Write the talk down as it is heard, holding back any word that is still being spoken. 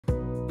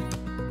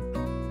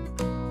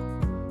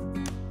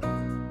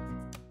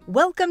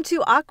Welcome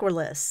to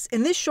Ocrolus.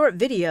 In this short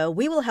video,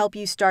 we will help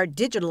you start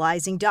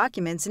digitalizing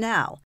documents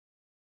now.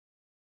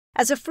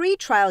 As a free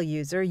trial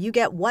user, you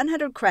get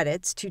 100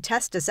 credits to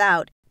test us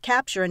out,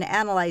 capture and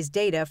analyze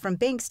data from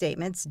bank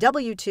statements,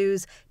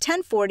 W-2s,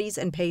 1040s,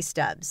 and pay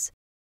stubs.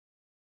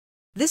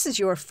 This is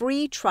your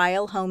free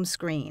trial home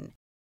screen.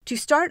 To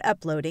start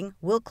uploading,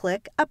 we'll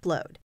click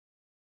Upload.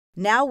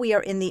 Now we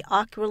are in the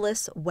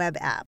Ocrolus web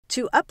app.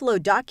 To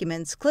upload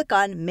documents, click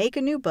on Make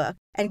a New Book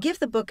and give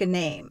the book a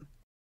name.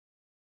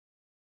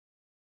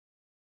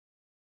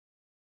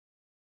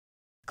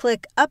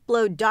 Click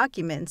Upload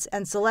Documents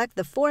and select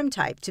the form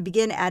type to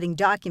begin adding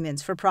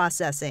documents for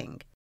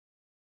processing.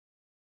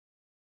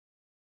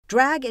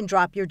 Drag and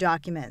drop your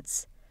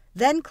documents.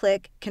 Then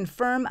click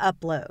Confirm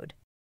Upload.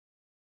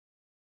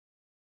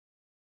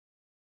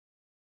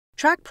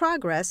 Track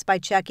progress by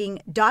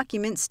checking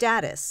Document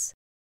Status.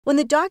 When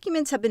the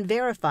documents have been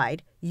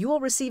verified, you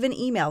will receive an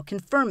email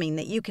confirming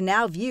that you can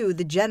now view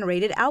the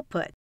generated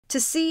output.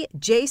 To see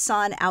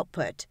JSON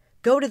output,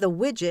 go to the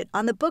widget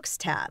on the Books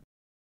tab.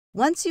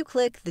 Once you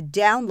click the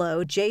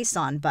Download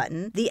JSON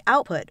button, the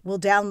output will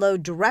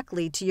download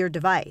directly to your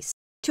device.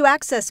 To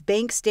access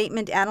bank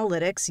statement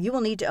analytics, you will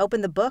need to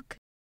open the book,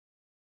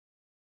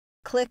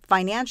 click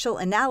Financial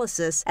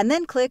Analysis, and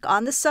then click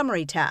on the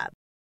Summary tab.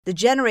 The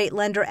Generate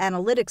Lender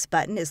Analytics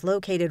button is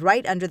located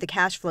right under the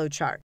cash flow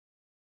chart.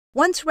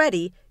 Once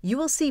ready, you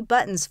will see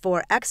buttons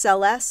for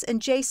XLS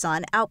and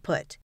JSON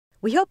output.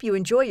 We hope you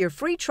enjoy your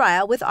free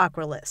trial with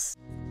Ocrolus.